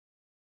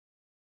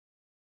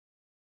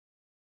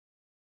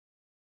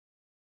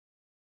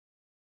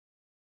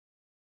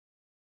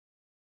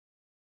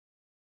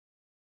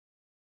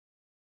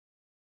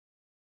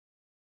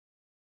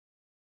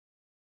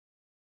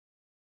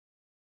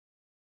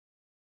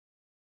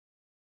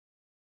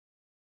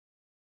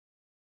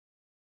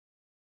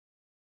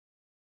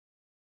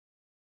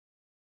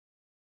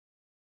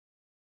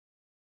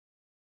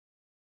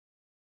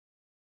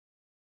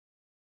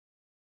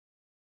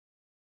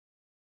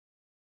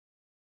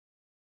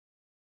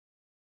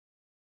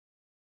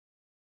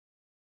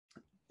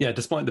Yeah,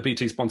 despite the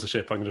BT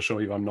sponsorship, I can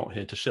assure you I'm not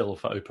here to shill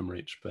for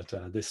Openreach, but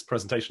this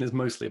presentation is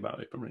mostly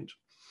about Openreach.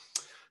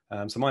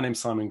 So my name's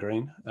Simon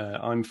Green.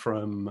 I'm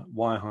from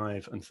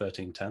Wirehive and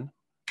 1310.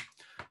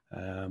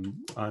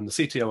 I'm the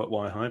CTO at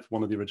Wirehive,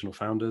 one of the original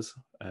founders,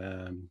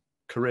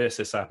 career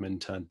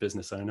sysadmin turned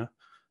business owner,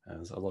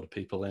 as a lot of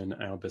people in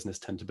our business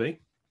tend to be.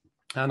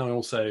 And I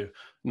also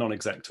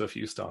non-exec to a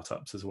few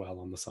startups as well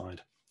on the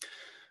side.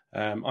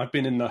 I've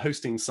been in the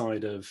hosting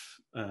side of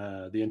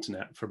the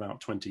internet for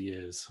about 20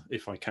 years,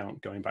 if I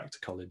count going back to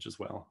college as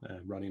well,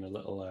 running a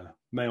little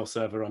mail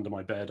server under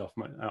my bed out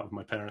of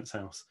my parents'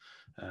 house.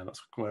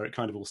 That's where it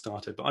kind of all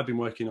started. But I've been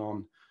working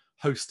on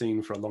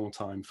hosting for a long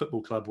time,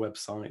 football club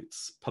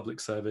websites, public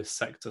service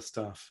sector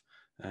stuff,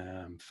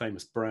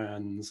 famous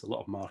brands, a lot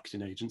of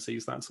marketing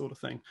agencies, that sort of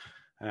thing.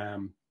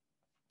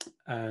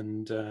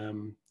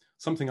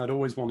 Something I'd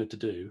always wanted to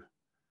do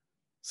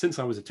since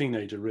I was a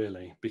teenager,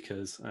 really,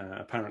 because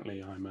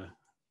apparently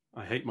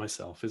I hate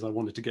myself, is I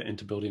wanted to get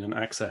into building an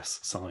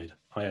access side,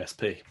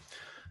 ISP.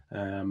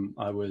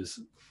 I was,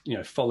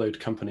 followed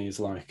companies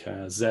like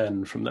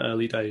Zen from the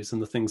early days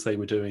and the things they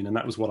were doing, and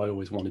that was what I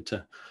always wanted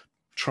to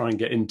try and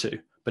get into,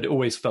 but it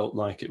always felt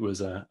like it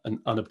was an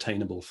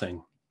unobtainable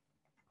thing.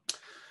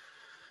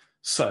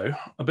 So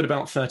a bit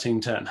about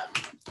 1310.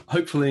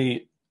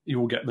 Hopefully you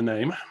will get the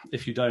name.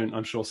 If you don't,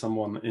 I'm sure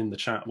someone in the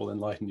chat will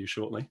enlighten you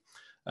shortly.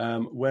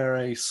 We're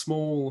a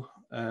small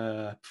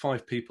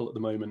 5 people at the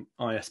moment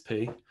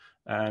ISP,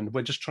 and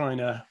we're just trying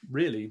to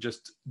really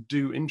just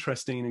do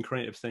interesting and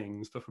creative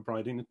things for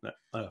providing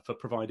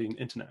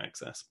internet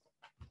access.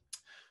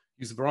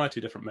 Use a variety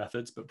of different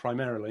methods, but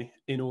primarily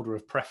in order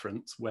of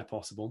preference, where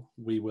possible,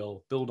 we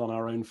will build on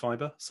our own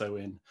fibre. So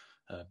in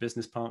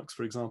business parks,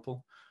 for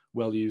example,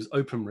 we'll use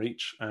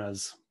Openreach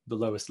as the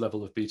lowest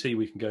level of BT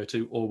we can go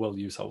to, or we'll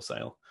use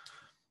wholesale.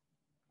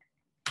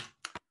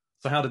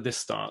 So how did this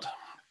start?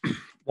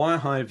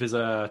 Wirehive is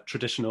a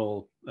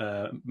traditional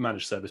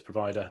managed service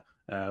provider.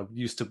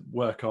 Used to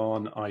work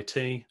on IT,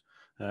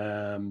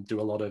 do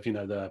a lot of,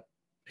 the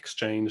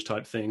exchange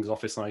type things,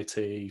 office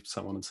IT,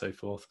 so on and so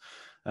forth.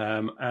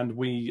 And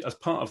we, as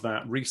part of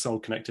that,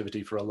 resold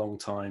connectivity for a long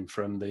time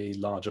from the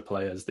larger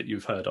players that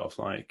you've heard of,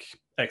 like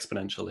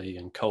Exponentially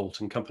and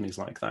Colt and companies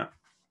like that.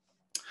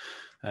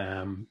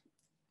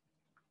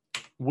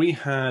 We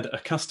had a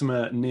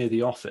customer near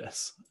the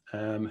office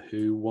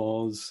who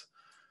was,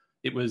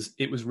 it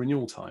was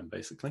renewal time,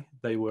 basically.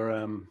 They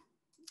were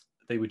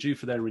due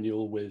for their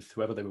renewal with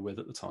whoever they were with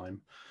at the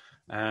time.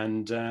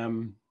 And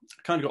kind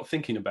of got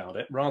thinking about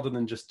it. Rather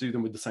than just do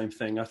them with the same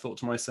thing, I thought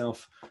to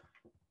myself,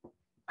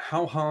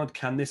 how hard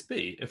can this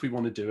be if we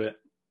want to do it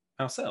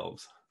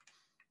ourselves?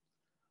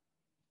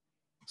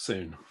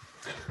 Soon.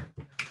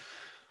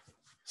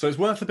 So it's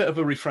worth a bit of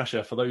a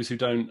refresher for those who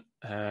don't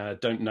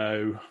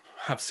know,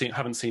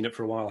 haven't seen it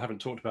for a while,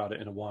 haven't talked about it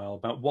in a while,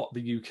 about what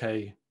the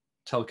UK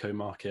telco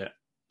market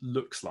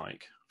looks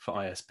like for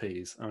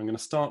ISPs. And I'm going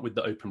to start with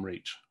the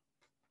Openreach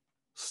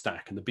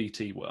stack and the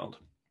BT world.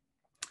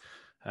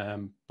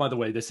 By the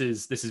way, this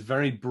is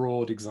very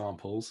broad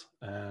examples,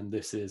 and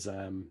this is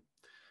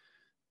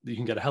you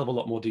can get a hell of a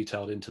lot more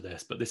detailed into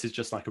this, but this is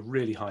just like a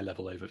really high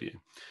level overview.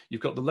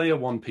 You've got the layer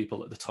 1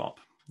 people at the top,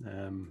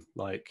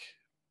 like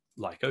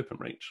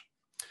Openreach,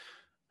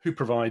 who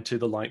provide to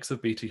the likes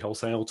of BT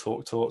Wholesale,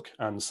 TalkTalk,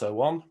 and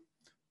so on,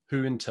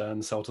 who in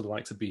turn sell to the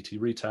likes of BT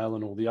Retail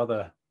and all the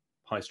other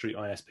high street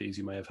ISPs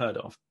you may have heard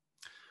of.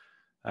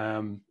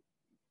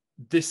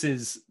 This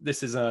is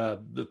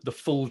the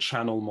full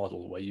channel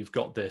model, where you've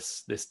got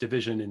this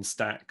division in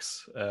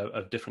stacks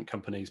of different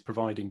companies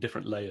providing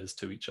different layers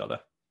to each other.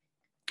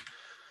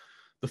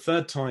 The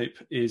third type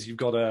is you've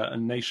got a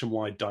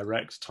nationwide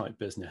direct type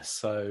business.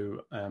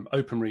 So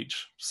Openreach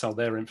sell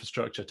their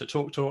infrastructure to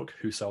TalkTalk,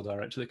 who sell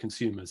direct to the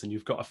consumers. And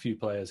you've got a few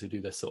players who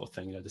do this sort of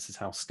thing. This is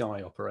how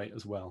Sky operate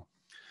as well.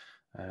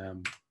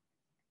 And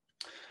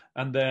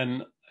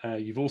then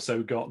you've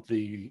also got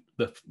the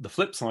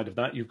flip side of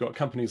that. You've got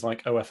companies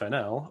like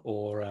OFNL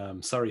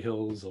or Surrey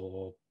Hills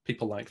or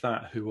people like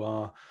that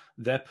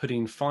they're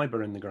putting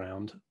fibre in the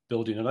ground,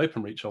 building an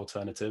Openreach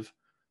alternative,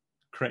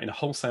 creating a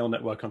wholesale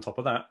network on top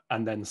of that,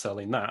 and then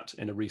selling that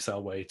in a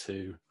resale way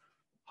to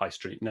high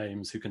street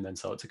names who can then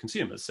sell it to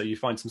consumers. So you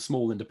find some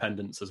small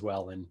independents as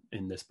well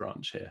in this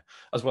branch here,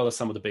 as well as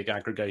some of the big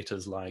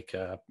aggregators like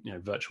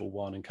Virtual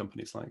One and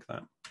companies like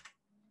that.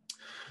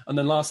 And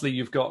then lastly,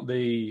 you've got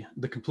the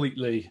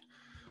completely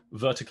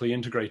vertically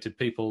integrated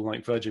people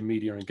like Virgin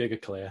Media and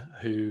GigaClear,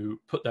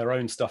 who put their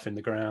own stuff in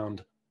the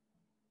ground.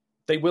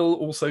 They will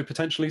also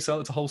potentially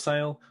sell it to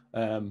wholesale,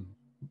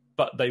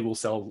 but they will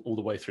sell all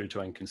the way through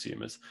to end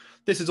consumers.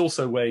 This is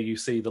also where you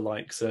see the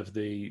likes of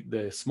the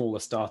smaller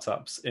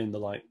startups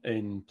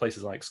in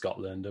places like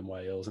Scotland and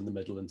Wales and the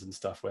Midlands and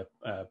stuff, where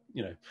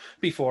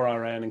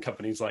B4RN and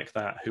companies like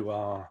that who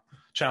are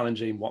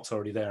challenging what's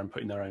already there and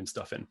putting their own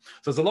stuff in.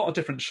 So there's a lot of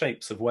different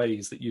shapes of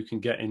ways that you can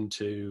get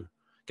into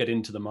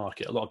the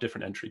market, a lot of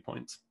different entry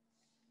points.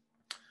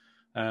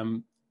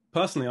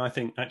 Personally, I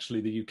think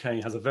actually the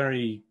UK has a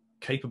very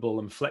capable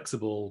and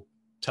flexible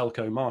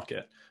telco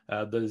market.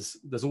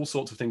 There's all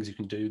sorts of things you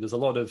can do. There's a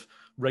lot of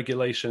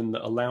regulation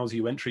that allows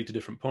you entry to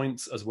different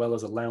points, as well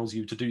as allows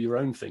you to do your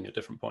own thing at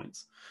different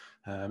points.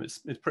 It's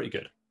pretty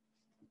good.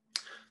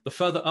 The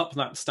further up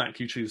that stack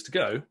you choose to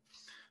go,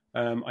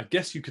 I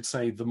guess you could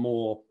say the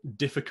more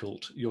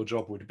difficult your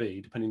job would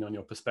be, depending on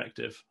your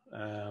perspective,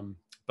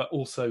 but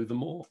also the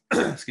more,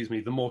 excuse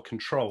me, the more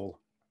control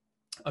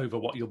over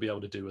what you'll be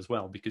able to do as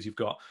well, because you've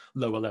got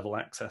lower level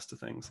access to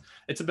things.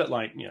 It's a bit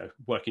like, you know,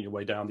 working your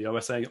way down the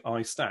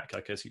OSI stack.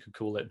 I guess you could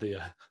call it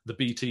the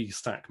BT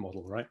stack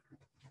model, right?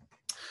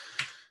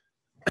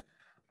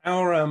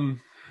 Our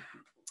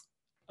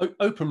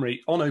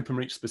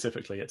Openreach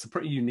specifically, it's a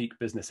pretty unique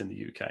business in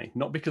the UK,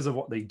 not because of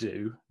what they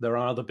do. There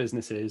are other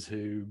businesses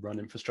who run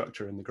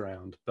infrastructure in the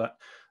ground, but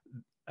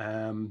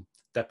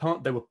they're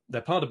part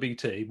of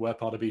BT, we're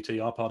part of BT,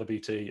 are part of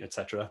BT,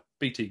 etc.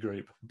 BT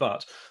Group,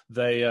 but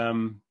they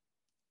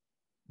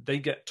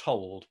get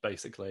told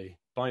basically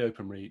by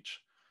Openreach,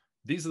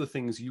 these are the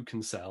things you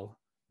can sell,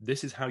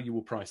 this is how you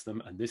will price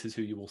them, and this is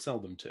who you will sell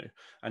them to.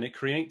 And it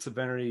creates a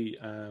very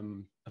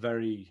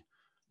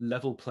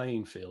level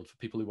playing field for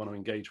people who want to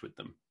engage with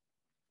them.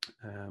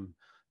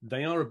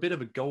 They are a bit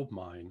of a gold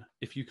mine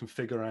if you can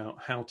figure out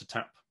how to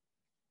tap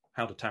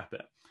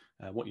it,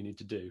 what you need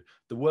to do.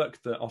 The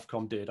work that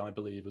Ofcom did, I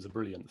believe, was a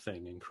brilliant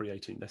thing in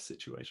creating this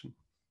situation.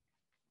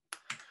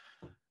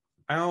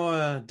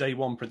 Our day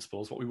one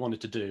principles, what we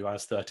wanted to do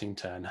as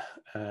 1310,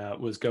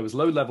 was go as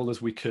low level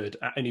as we could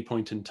at any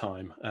point in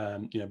time,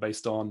 you know,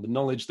 based on the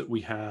knowledge that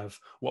we have,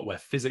 what we're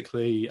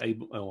physically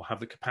able or have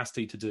the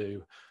capacity to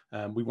do.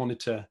 We wanted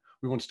to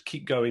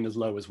keep going as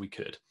low as we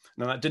could.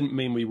 Now, that didn't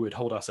mean we would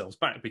hold ourselves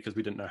back because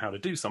we didn't know how to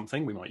do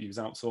something. We might use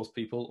outsourced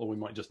people, or we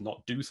might just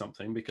not do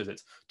something because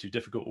it's too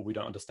difficult or we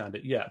don't understand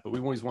it yet. But we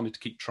always wanted to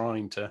keep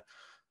trying to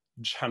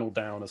channel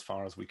down as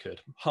far as we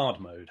could. Hard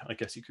mode, I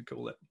guess you could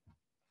call it.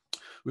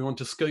 We want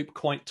to scope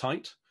quite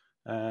tight.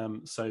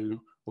 So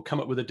we'll come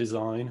up with a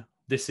design.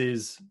 This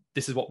is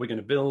what we're going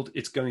to build.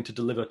 It's going to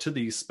deliver to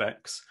these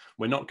specs.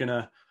 We're not going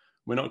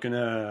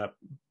to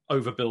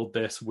overbuild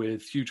this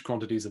with huge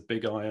quantities of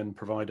big iron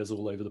providers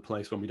all over the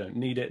place when we don't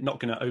need it. Not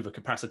going to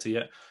overcapacity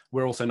it.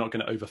 We're also not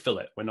going to overfill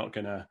it. We're not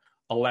going to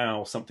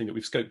allow something that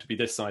we've scoped to be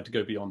this side to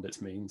go beyond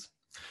its means.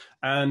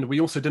 And we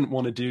also didn't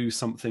want to do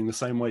something the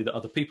same way that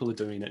other people are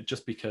doing it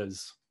just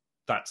because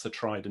that's a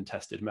tried and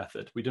tested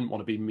method. We didn't want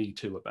to be me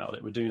too about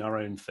it. We're doing our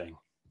own thing.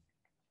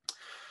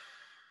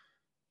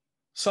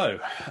 So,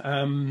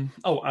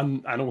 oh,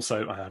 and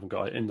also, I haven't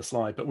got it in the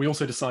slide, but we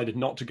also decided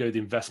not to go the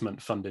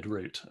investment funded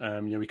route.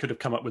 You know, we could have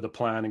come up with a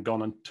plan and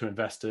gone on to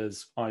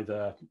investors,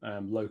 either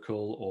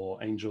local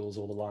or angels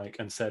or the like,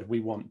 and said, we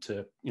want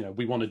to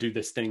do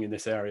this thing in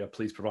this area.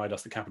 Please provide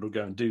us the capital to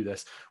go and do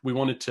this. We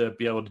wanted to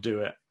be able to do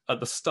it at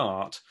the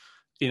start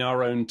in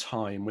our own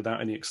time without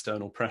any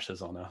external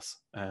pressures on us,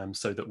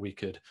 so that we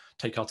could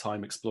take our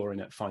time exploring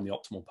it, find the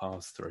optimal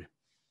paths through.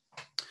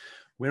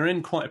 We're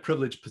in quite a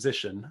privileged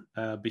position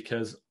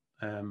because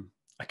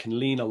I can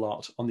lean a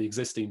lot on the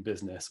existing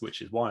business,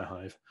 which is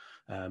Wirehive,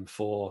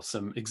 for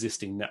some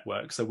existing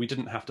networks. So we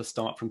didn't have to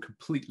start from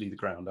completely the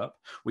ground up.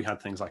 We had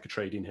things like a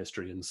trading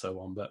history and so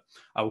on, but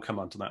I will come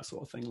on to that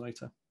sort of thing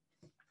later.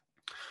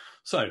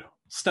 So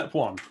step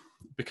one,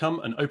 become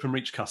an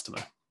Openreach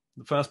customer.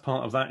 The first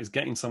part of that is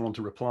getting someone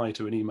to reply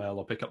to an email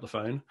or pick up the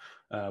phone,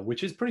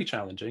 which is pretty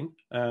challenging.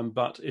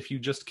 But if you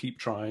just keep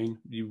trying,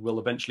 you will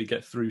eventually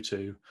get through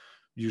to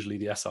usually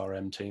the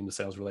SRM team, the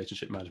sales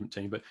relationship management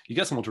team, but you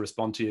get someone to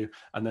respond to you.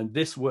 And then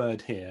this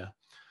word here,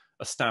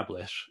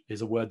 establish,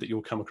 is a word that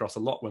you'll come across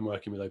a lot when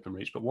working with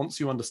Openreach. But once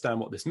you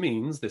understand what this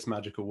means, this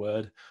magical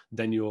word,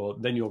 then you're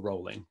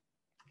rolling.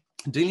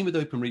 Dealing with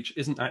Openreach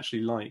isn't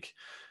actually like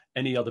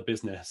any other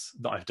business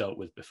that I've dealt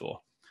with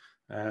before.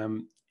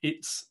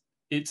 It's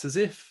as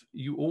if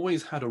you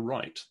always had a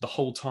right the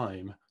whole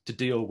time to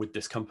deal with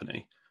this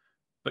company,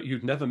 but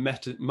you'd never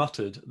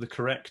muttered the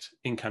correct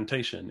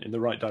incantation in the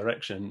right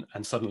direction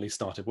and suddenly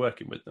started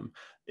working with them.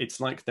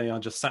 It's like they are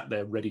just sat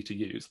there ready to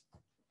use.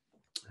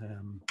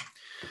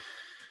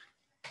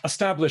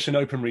 Establish in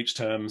Openreach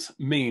terms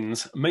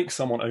means make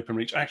someone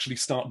Openreach actually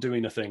start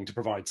doing a thing to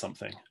provide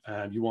something.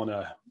 You want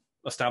to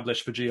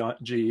establish for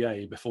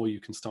GEA before you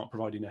can start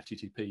providing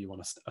FTTP. You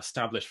want to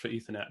establish for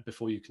Ethernet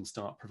before you can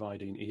start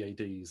providing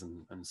EADs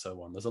and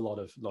so on. There's a lot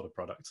of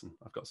products, and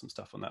I've got some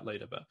stuff on that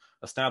later, but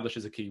establish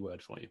is a key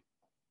word for you.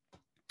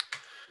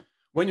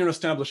 When you're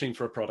establishing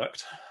for a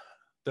product,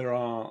 there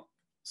are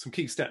some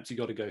key steps you've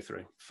got to go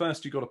through.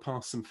 First, you've got to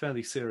pass some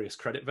fairly serious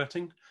credit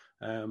vetting.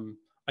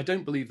 I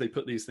don't believe they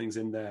put these things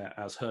in there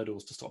as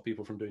hurdles to stop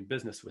people from doing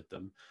business with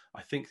them.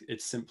 I think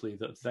it's simply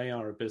that they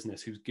are a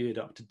business who's geared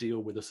up to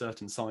deal with a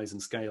certain size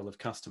and scale of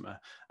customer,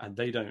 and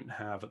they don't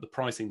have, at the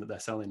pricing that they're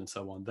selling and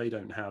so on, they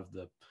don't have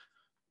the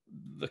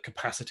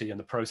capacity and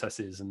the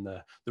processes and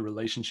the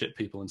relationship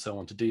people and so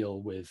on to deal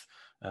with,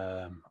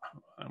 I'm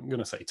going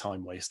to say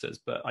time wasters,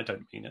 but I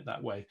don't mean it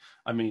that way.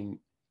 I mean,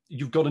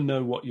 you've got to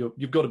know what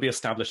you've got to be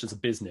established as a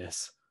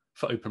business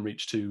for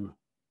Openreach to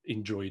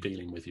enjoy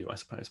dealing with you, I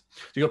suppose.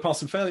 So you've got to pass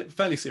some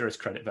fairly serious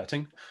credit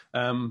vetting.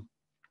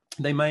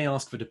 They may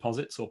ask for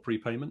deposits or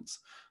prepayments.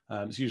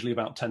 It's usually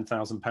about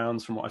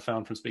 £10,000 from what I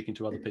found from speaking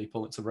to other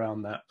people. It's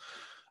around that.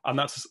 And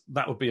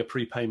that would be a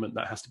prepayment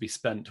that has to be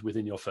spent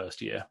within your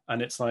first year.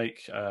 And it's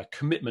like a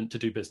commitment to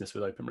do business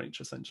with Openreach,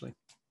 essentially.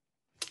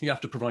 You have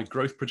to provide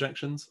growth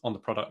projections on the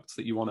products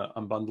that you want to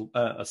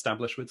unbundle,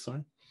 establish with,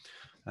 sorry.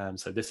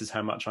 So this is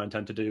how much I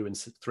intend to do in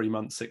 3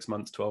 months, 6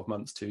 months, 12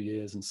 months, 2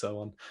 years, and so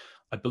on.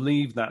 I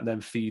believe that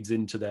then feeds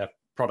into their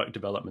product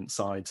development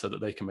side so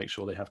that they can make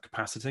sure they have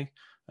capacity.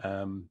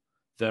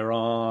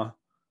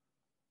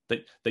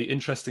 They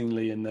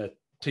interestingly, in the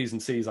T's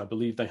and C's, I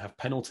believe they have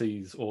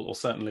penalties, or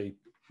certainly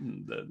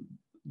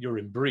you're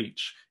in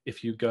breach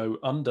if you go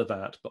under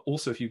that, but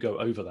also if you go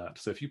over that.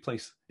 So if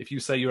you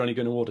say you're only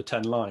going to order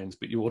 10 lines,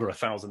 but you order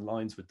 1,000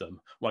 lines with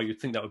them, well,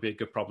 you'd think that would be a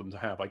good problem to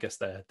have. I guess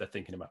they're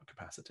thinking about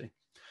capacity.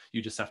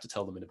 You just have to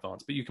tell them in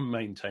advance, but you can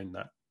maintain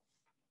that.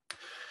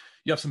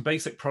 You have some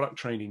basic product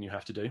training you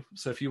have to do.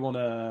 So if you want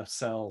to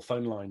sell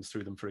phone lines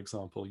through them, for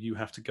example, you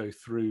have to go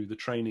through the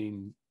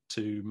training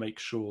to make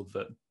sure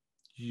that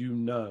you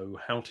know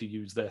how to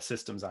use their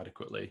systems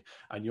adequately,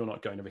 and you're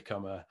not going to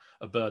become a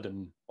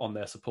burden on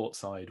their support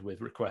side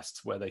with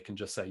requests where they can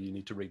just say you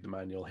need to read the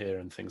manual here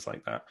and things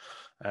like that.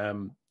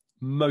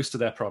 Most of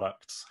their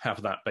products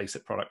have that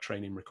basic product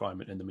training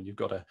requirement in them, and you've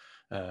got to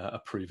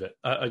approve it.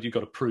 You've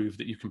got to prove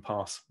that you can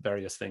pass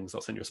various things.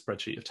 That's in your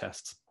spreadsheet of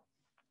tests.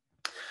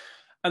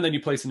 And then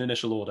you place an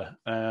initial order.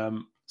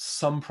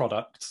 Some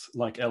products,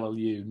 like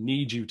LLU,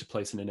 need you to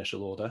place an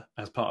initial order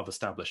as part of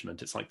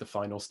establishment. It's like the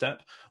final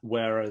step.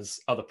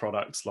 Whereas other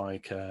products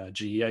like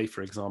GEA,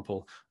 for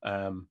example,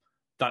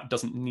 that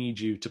doesn't need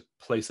you to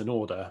place an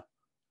order.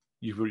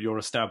 You're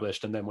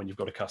established, and then when you've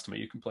got a customer,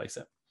 you can place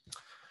it.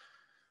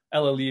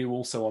 LLU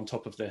also, on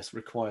top of this,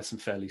 requires some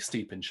fairly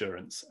steep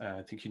insurance.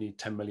 I think you need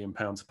 £10 million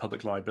of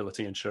public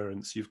liability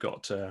insurance. You've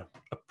got to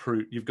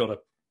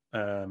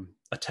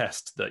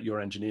attest that your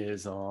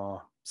engineers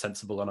are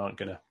sensible and aren't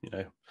going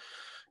to,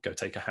 go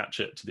take a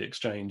hatchet to the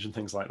exchange and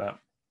things like that.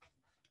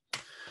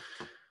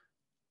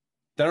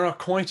 There are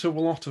quite a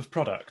lot of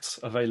products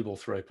available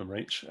through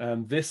Openreach,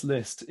 and this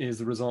list is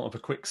the result of a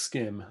quick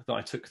skim that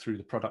I took through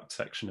the product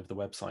section of the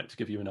website to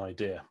give you an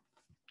idea.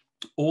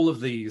 All of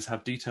these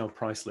have detailed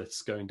price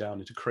lists going down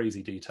into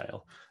crazy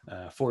detail.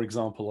 For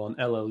example, on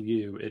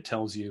LLU, it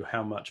tells you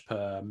how much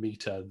per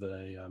meter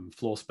the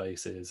floor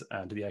space is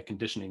and the air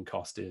conditioning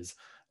cost is,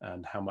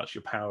 and how much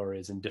your power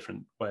is in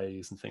different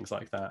ways and things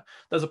like that.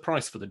 There's a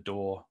price for the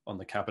door on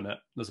the cabinet.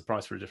 There's a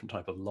price for a different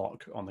type of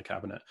lock on the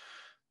cabinet.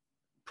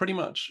 Pretty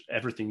much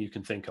everything you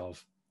can think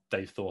of,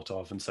 they've thought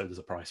of, and so there's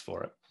a price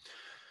for it.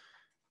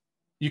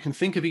 You can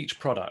think of each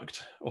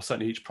product, or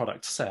certainly each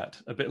product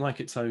set, a bit like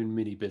its own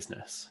mini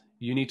business.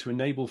 You need to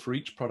enable for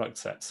each product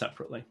set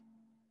separately.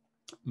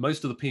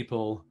 Most of the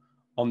people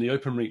on the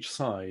Openreach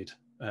side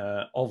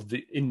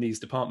in these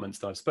departments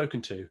that I've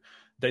spoken to,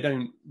 they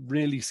don't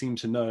really seem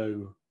to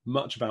know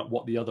much about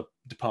what the other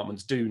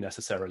departments do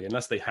necessarily,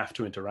 unless they have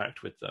to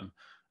interact with them.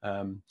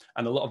 And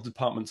a lot of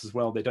departments as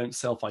well, they don't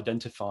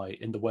self-identify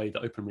in the way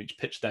that Openreach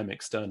pitched them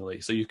externally.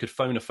 So you could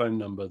phone a phone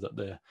number that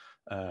the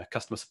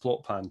customer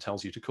support plan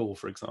tells you to call,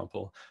 for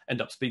example,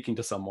 end up speaking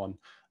to someone,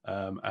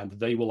 and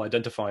they will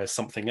identify as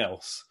something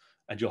else.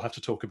 And you'll have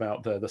to talk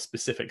about the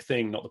specific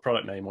thing, not the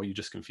product name, or you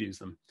just confuse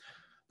them.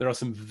 There are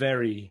some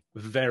very,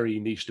 very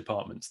niche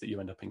departments that you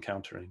end up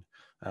encountering.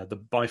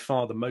 By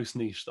far the most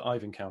niche that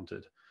I've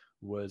encountered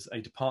was a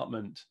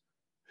department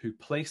who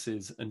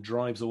places and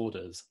drives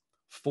orders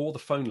for the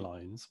phone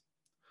lines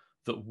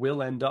that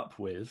will end up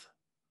with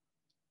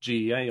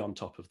GEA on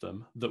top of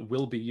them that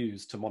will be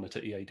used to monitor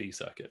EAD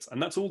circuits.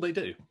 And that's all they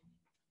do.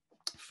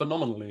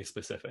 Phenomenally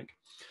specific.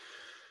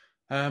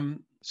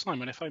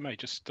 Simon, if I may,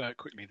 just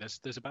quickly,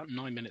 there's about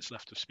 9 minutes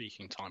left of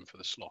speaking time for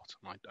the slot.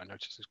 And I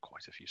noticed there's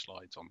quite a few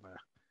slides on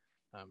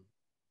there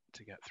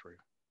to get through.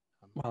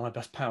 Well, I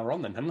best power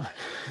on then, hadn't I?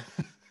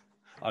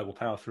 I will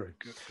power through.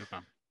 Good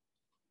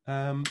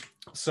man.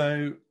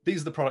 So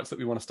these are the products that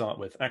we want to start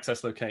with: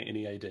 Access, Locate, and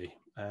EAD.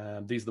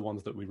 These are the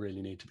ones that we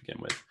really need to begin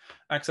with.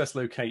 Access,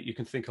 Locate, you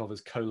can think of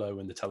as Colo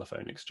in the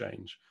telephone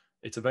exchange.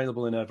 It's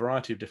available in a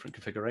variety of different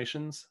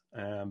configurations,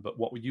 but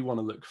what you want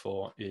to look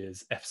for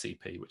is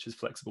FCP, which is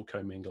flexible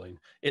commingling.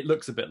 It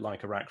looks a bit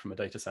like a rack from a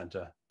data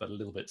center, but a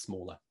little bit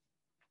smaller.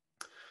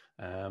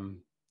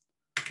 I'm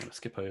going to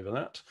skip over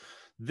that.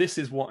 This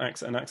is what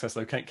an Access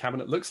Locate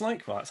cabinet looks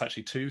like. Well, it's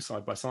actually two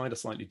side by side, a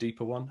slightly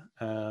deeper one.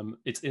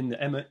 It's in the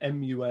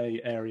MUA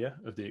area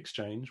of the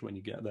exchange when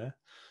you get there.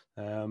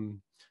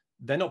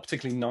 They're not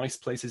particularly nice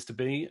places to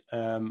be.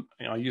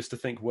 I used to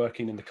think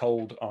working in the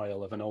cold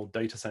aisle of an old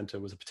data center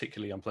was a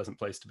particularly unpleasant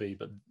place to be,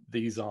 but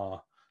these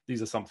are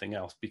something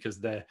else, because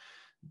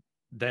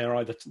they're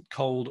either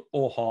cold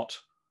or hot,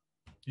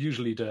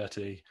 usually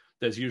dirty.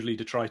 There's usually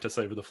detritus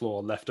over the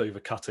floor, leftover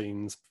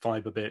cuttings,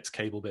 fiber bits,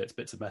 cable bits,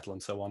 bits of metal,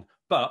 and so on.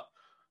 But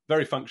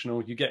very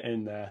functional. You get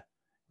in there,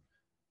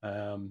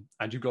 and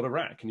you've got a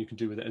rack, and you can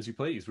do with it as you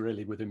please,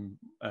 really, within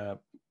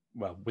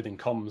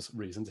comms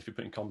reasons, if you're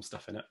putting comms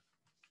stuff in it.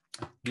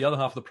 The other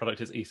half of the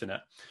product is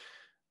Ethernet.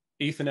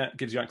 Ethernet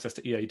gives you access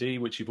to EAD,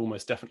 which you've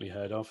almost definitely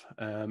heard of.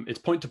 It's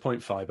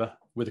point-to-point fiber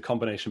with a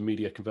combination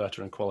media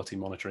converter and quality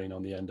monitoring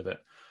on the end of it.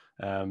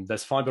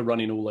 There's fiber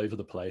running all over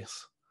the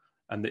place,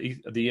 and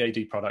the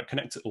EAD product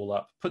connects it all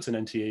up, puts an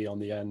NTE on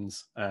the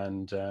ends,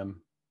 and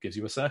gives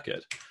you a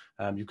circuit.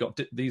 You've got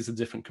these are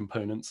different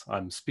components.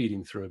 I'm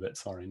speeding through a bit,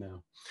 sorry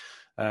now.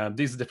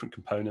 These are different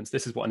components.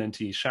 This is what an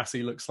NTE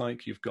chassis looks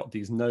like. You've got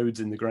these nodes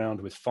in the ground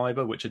with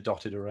fiber, which are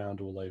dotted around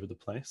all over the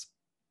place.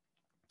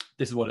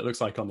 This is what it looks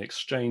like on the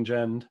exchange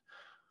end.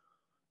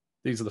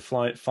 These are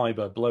the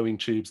fiber blowing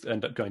tubes that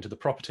end up going to the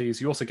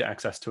properties. You also get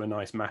access to a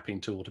nice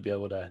mapping tool to be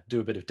able to do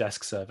a bit of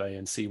desk survey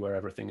and see where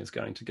everything is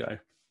going to go.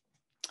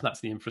 That's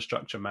the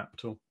infrastructure map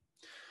tool.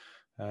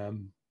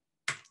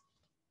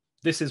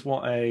 This is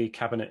what a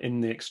cabinet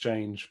in the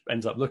exchange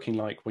ends up looking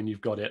like when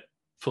you've got it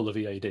full of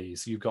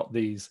EADs. You've got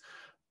these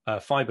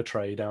fiber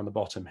tray down the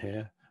bottom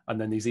here, and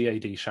then these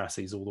EAD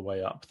chassis all the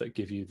way up that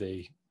give you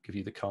the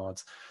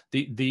cards.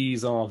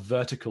 These are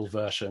vertical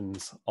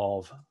versions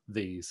of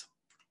these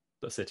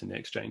that sit in the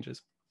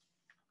exchanges.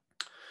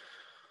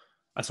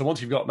 And so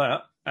once you've got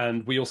that,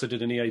 and we also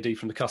did an EAD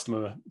from the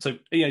customer, so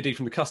EAD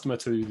from the customer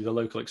to the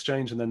local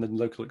exchange, and then the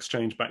local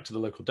exchange back to the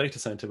local data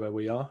center where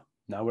we are.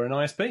 Now we're an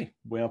ISP.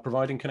 We are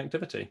providing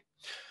connectivity.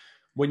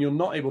 When you're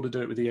not able to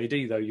do it with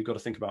EAD, though, you've got to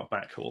think about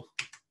backhaul.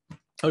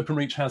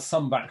 Openreach has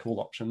some backhaul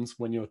options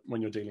when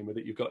you're dealing with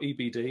it. You've got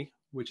EBD,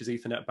 which is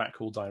Ethernet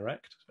Backhaul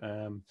Direct.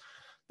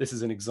 This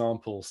is an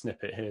example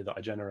snippet here that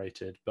I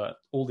generated, but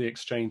all the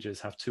exchanges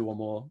have two or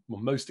more,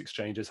 well, most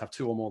exchanges have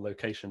two or more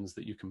locations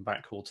that you can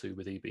backhaul to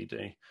with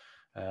EBD.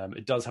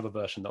 It does have a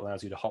version that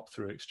allows you to hop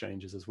through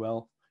exchanges as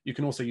well. You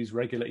can also use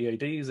regular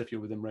EADs if you're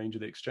within range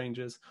of the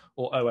exchanges,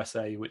 or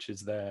OSA, which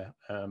is their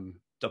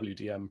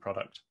WDM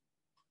product.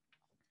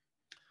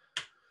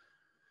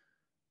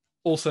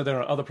 Also, there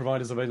are other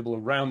providers available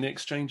around the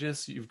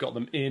exchanges. You've got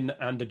them in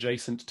and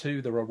adjacent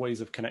to. There are ways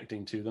of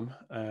connecting to them.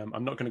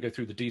 I'm not going to go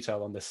through the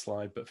detail on this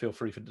slide, but feel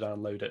free to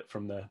download it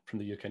from the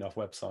UKNOF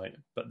website.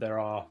 But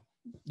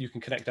you can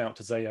connect out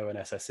to Zayo and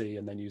SSE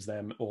and then use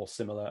them or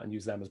similar and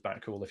use them as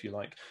backhaul if you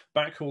like.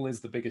 Backhaul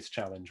is the biggest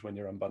challenge when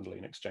you're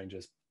unbundling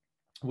exchanges.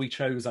 We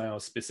chose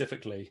ours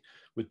specifically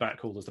with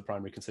backhaul as the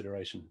primary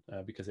consideration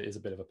because it is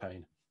a bit of a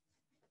pain.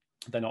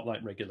 They're not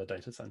like regular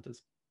data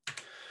centers.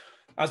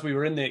 As we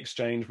were in the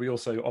exchange, we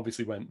also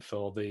obviously went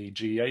for the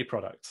GEA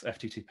products,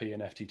 FTTP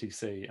and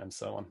FTTC and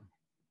so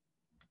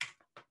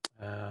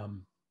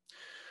on.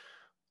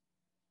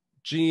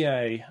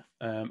 GEA,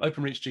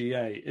 Openreach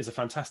GEA is a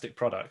fantastic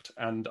product,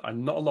 and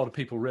not a lot of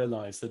people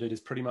realize that it is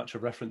pretty much a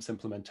reference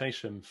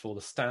implementation for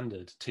the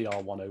standard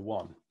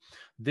TR101.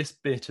 This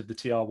bit of the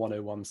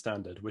TR101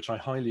 standard, which I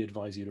highly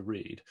advise you to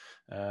read,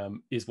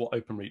 is what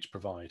Openreach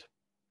provide.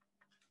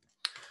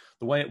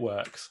 The way it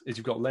works is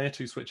you've got layer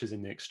 2 switches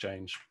in the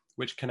exchange,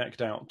 which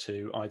connect out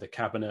to either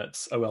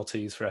cabinets,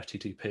 OLTs for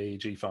FTTP,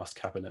 GFast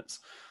cabinets.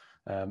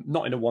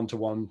 Not in a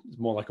one-to-one,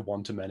 more like a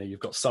one-to-many. You've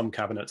got some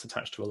cabinets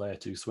attached to a layer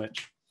 2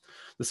 switch.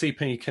 The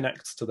CP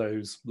connects to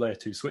those layer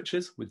 2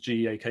 switches with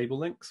GEA cable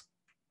links,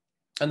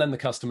 and then the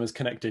customers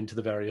connect into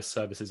the various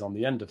services on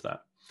the end of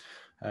that.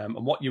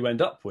 And what you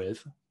end up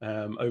with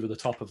over the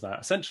top of that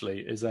essentially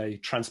is a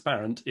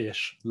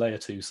transparent-ish layer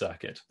 2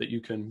 circuit that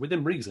you can,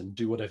 within reason,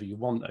 do whatever you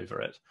want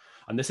over it.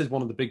 And this is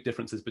one of the big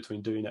differences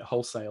between doing it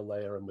wholesale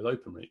layer and with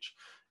Openreach,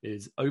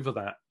 is over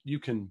that you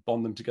can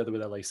bond them together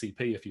with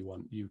LACP if you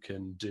want. You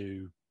can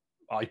do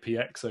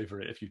IPX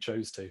over it if you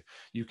chose to.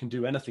 You can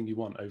do anything you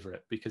want over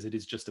it because it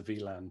is just a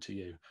VLAN to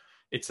you.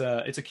 It's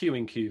a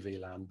Q-in-Q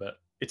VLAN, but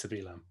it's a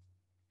VLAN.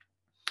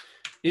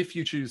 If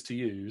you choose to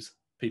use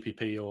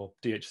PPP or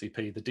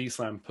DHCP, the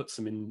DSLAM puts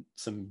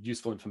some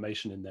useful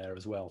information in there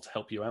as well to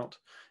help you out.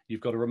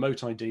 You've got a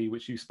remote ID,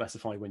 which you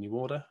specify when you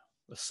order,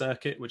 a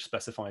circuit, which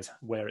specifies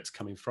where it's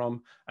coming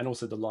from, and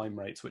also the line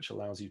rates, which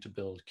allows you to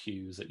build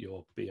queues at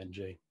your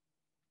BNG.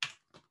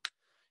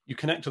 You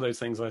connect to those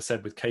things, as I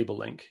said, with cable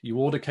link. You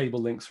order cable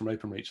links from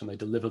Openreach and they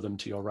deliver them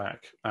to your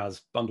rack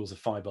as bundles of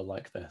fiber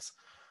like this.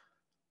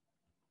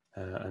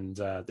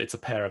 It's a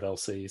pair of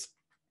LCs.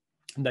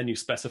 And then you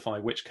specify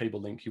which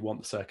cable link you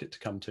want the circuit to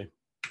come to.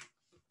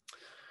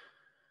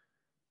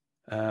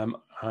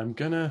 I'm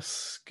gonna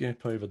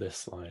skip over this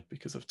slide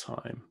because of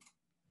time.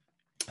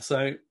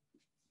 So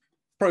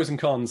pros and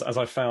cons, as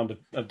I've found,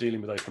 of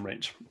dealing with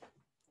Openreach.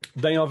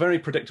 They are very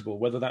predictable,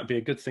 whether that be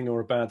a good thing or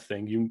a bad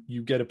thing.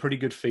 You get a pretty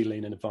good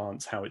feeling in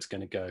advance how it's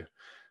going to go.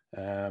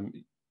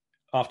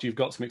 After you've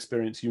got some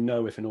experience, you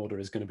know if an order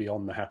is going to be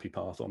on the happy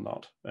path or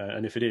not.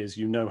 And if it is,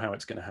 you know how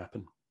it's going to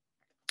happen.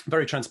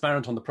 Very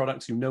transparent on the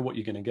products, you know what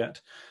you're going to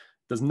get.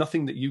 There's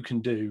nothing that you can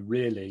do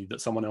really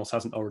that someone else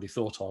hasn't already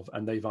thought of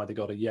and they've either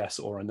got a yes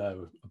or a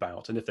no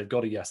about. And if they've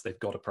got a yes, they've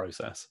got a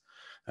process.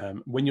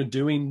 When you're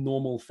doing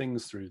normal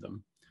things through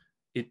them,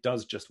 it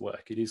does just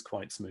work. It is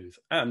quite smooth.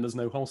 And there's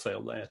no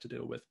wholesale layer to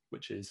deal with,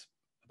 which is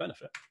a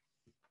benefit.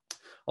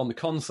 On the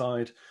con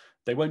side,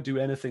 they won't do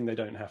anything they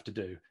don't have to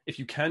do. If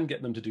you can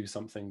get them to do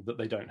something that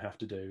they don't have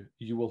to do,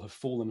 you will have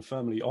fallen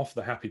firmly off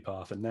the happy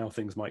path and now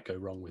things might go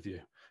wrong with you.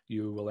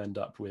 You will end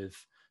up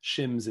with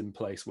shims in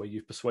place where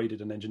you've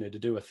persuaded an engineer to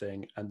do a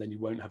thing, and then you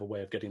won't have a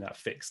way of getting that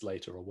fixed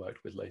later or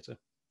worked with later.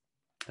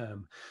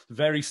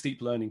 Very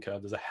steep learning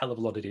curve. There's a hell of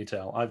a lot of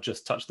detail. I've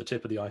just touched the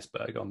tip of the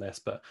iceberg on this,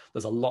 but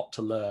there's a lot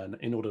to learn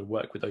in order to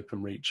work with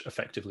Openreach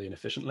effectively and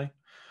efficiently.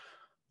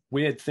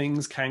 Weird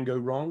things can go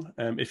wrong.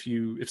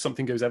 If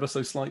something goes ever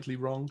so slightly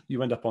wrong,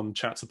 you end up on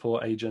chat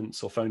support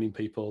agents or phoning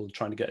people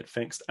trying to get it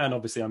fixed. And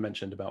obviously I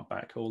mentioned about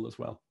backhaul as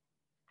well.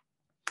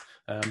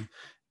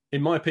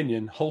 In my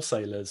opinion,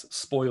 wholesalers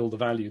spoil the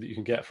value that you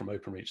can get from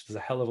Openreach. There's a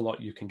hell of a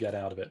lot you can get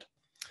out of it.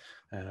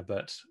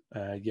 But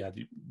yeah,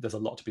 there's a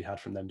lot to be had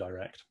from them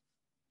direct.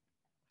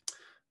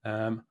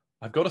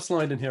 I've got a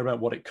slide in here about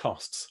what it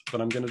costs,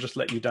 but I'm going to just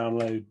let you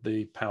download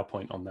the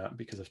PowerPoint on that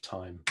because of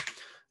time.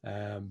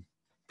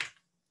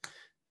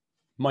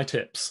 My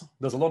tips: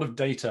 there's a lot of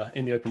data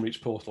in the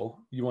Openreach portal.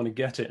 You want to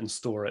get it and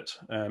store it.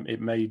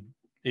 It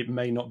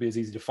may not be as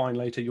easy to find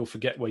later. You'll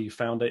forget where you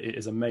found it. It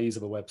is a maze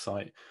of a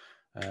website.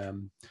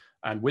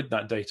 And with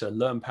that data,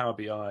 learn Power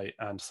BI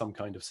and some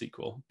kind of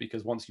SQL,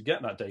 because once you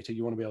get that data,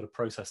 you want to be able to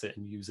process it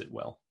and use it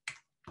well.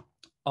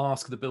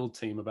 Ask the build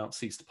team about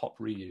cease-to-pop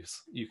reuse.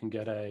 You can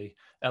get a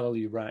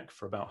LLU rack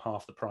for about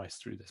half the price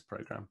through this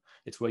program.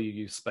 It's where you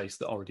use space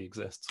that already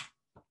exists.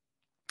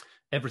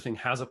 Everything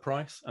has a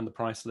price, and the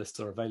price lists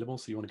are available,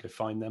 so you want to go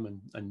find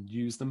them and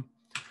use them.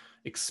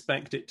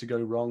 Expect it to go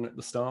wrong at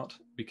the start,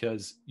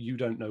 because you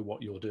don't know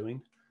what you're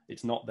doing.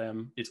 It's not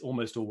them. It's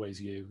almost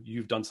always you.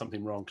 You've done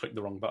something wrong, clicked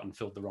the wrong button,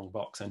 filled the wrong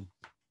box in.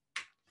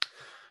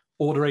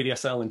 Order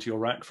ADSL into your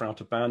rack for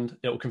out of band.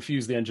 It will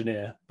confuse the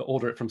engineer, but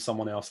order it from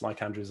someone else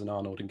like Andrews and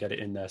Arnold and get it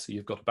in there so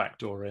you've got a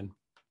backdoor in,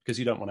 because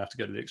you don't want to have to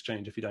go to the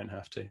exchange if you don't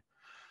have to.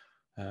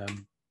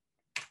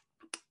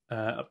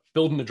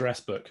 Build an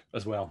address book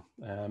as well.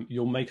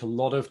 You'll make a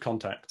lot of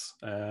contacts.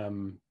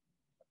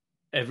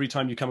 Every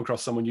time you come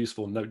across someone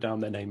useful, note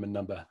down their name and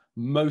number.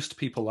 Most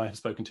people I have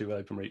spoken to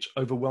at Openreach,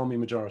 overwhelming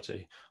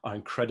majority, are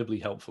incredibly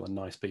helpful and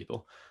nice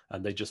people,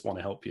 and they just want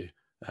to help you.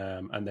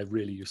 And they're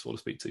really useful to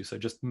speak to. So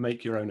just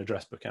make your own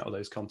address book out of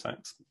those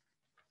contacts.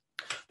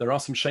 There are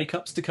some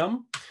shakeups to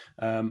come.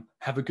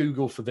 Have a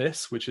Google for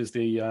this, which is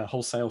the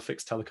Wholesale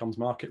Fixed Telecoms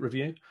Market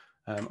Review.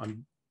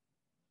 I'm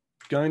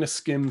going to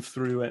skim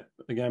through it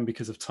again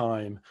because of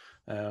time.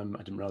 I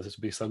didn't realize this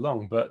would be so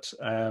long, but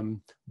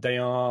they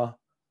are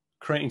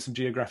creating some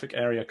geographic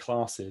area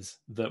classes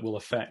that will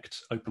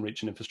affect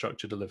Openreach and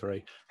infrastructure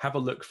delivery. Have a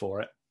look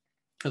for it.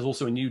 There's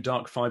also a new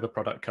dark fiber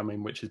product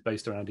coming, which is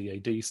based around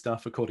EAD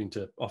stuff, according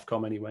to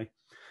Ofcom anyway.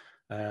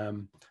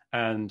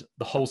 And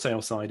the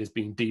wholesale side is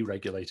being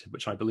deregulated,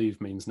 which I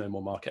believe means no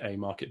more market A,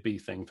 market B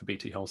thing for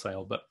BT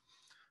wholesale. But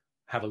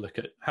have a look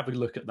at that.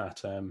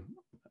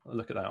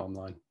 Look at that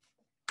online.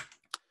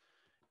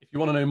 If you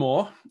want to know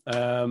more,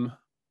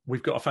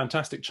 we've got a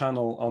fantastic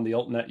channel on the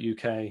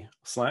AltNet UK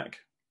Slack.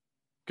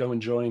 Go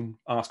and join,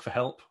 ask for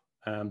help.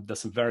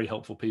 There's some very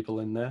helpful people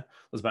in there.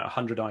 There's about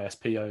 100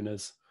 ISP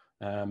owners.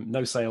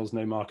 No sales,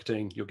 no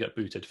marketing. You'll get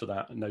booted for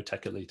that. No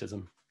tech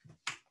elitism.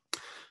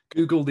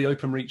 Google the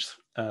Openreach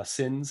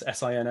SINs,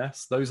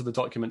 S-I-N-S. Those are the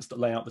documents that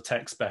lay out the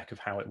tech spec of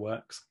how it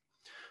works,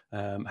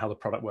 how the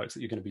product works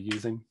that you're going to be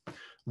using.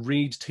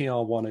 Read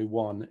TR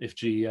 101 if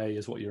GEA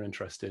is what you're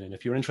interested in.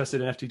 If you're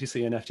interested in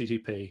FTTC and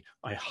FTTP,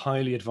 I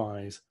highly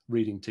advise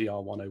reading TR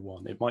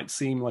 101. It might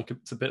seem like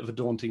it's a bit of a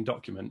daunting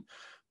document,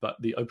 but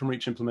the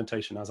Openreach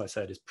implementation, as I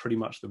said, is pretty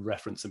much the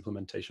reference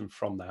implementation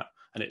from that,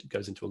 and it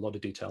goes into a lot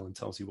of detail and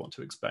tells you what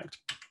to expect.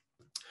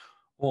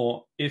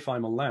 Or, if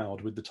I'm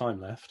allowed, with the time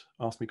left,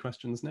 ask me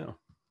questions now.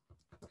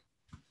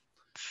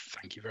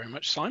 Thank you very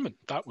much, Simon.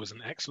 That was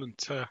an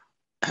excellent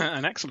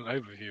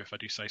overview, if I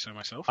do say so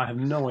myself. I have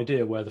no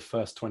idea where the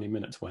first 20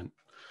 minutes went.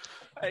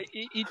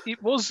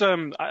 It was,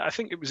 I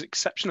think it was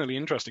exceptionally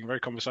interesting, very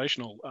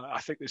conversational.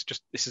 I think this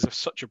is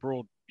such a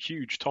broad,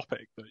 huge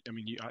topic that, I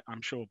mean,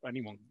 I'm sure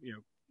anyone,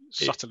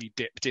 subtly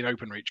dipped in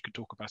Openreach could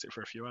talk about it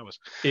for a few hours.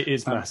 It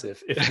is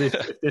massive.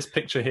 If this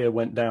picture here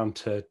went down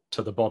to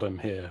the bottom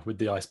here with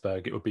the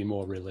iceberg, it would be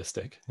more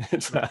realistic.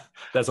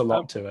 There's a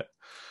lot to it.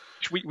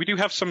 We do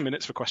have some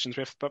minutes for questions.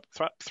 We have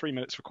about 3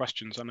 minutes for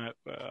questions. I know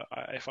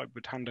if I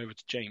would hand over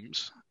to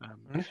James,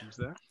 if he's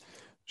there.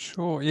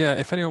 Sure. Yeah.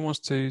 If anyone wants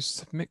to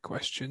submit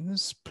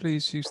questions,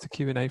 please use the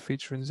Q&A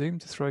feature in Zoom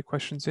to throw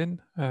questions in.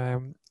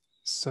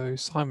 So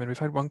Simon, we've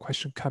had one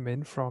question come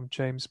in from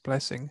James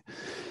Blessing.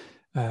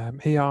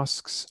 He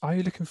asks, are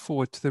you looking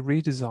forward to the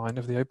redesign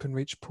of the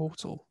Openreach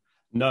portal?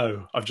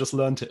 No, I've just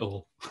learnt it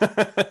all.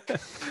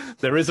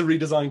 There is a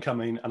redesign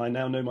coming, and I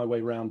now know my way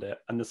around it.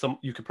 And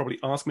you could probably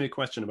ask me a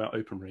question about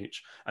Openreach,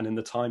 and in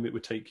the time it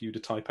would take you to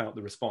type out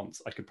the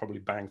response, I could probably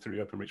bang through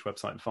the Openreach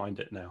website and find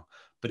it now.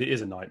 But it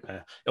is a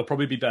nightmare. It'll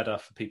probably be better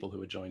for people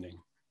who are joining.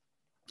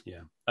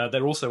 Yeah.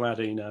 They're also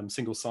adding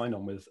single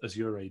sign-on with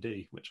Azure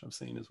AD, which I've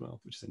seen as well,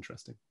 which is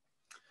interesting.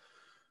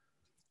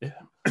 Yeah.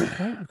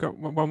 Okay, we've got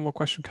one more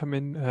question come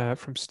in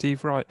from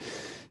Steve Wright.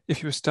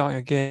 If you were starting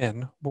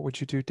again, what would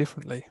you do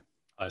differently?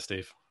 Hi,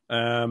 Steve.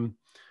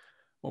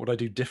 What would I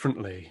do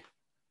differently?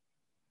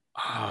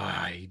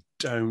 I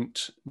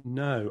don't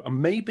know.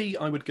 Maybe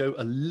I would go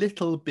a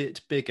little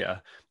bit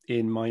bigger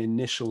in my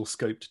initial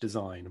scoped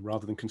design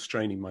rather than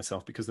constraining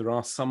myself, because there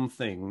are some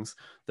things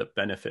that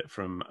benefit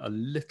from a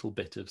little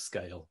bit of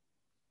scale.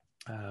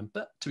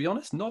 But to be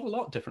honest, not a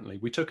lot differently.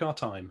 We took our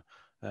time.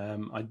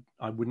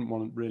 I wouldn't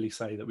want to really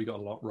say that we got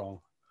a lot wrong.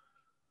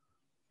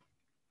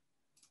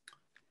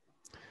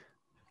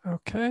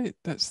 Okay,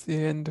 that's the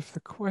end of the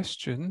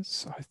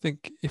questions. I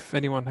think if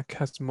anyone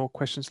has more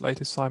questions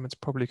later, Simon's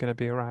probably going to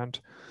be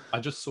around. I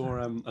just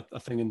saw a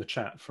thing in the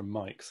chat from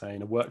Mike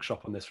saying a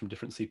workshop on this from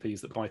different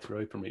CPs that buy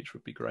through Openreach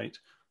would be great.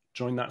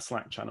 Join that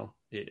Slack channel.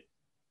 There's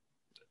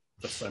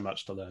so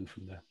much to learn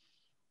from there.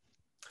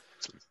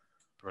 Excellent.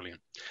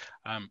 Brilliant.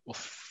 Well,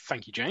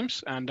 thank you,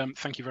 James. And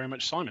thank you very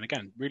much, Simon.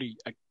 Again, really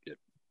a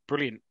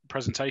brilliant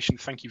presentation.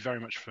 Thank you very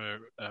much for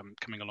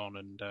coming along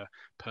and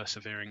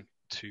persevering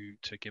to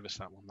give us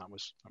that one. That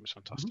was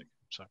fantastic.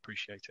 So I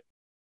appreciate it.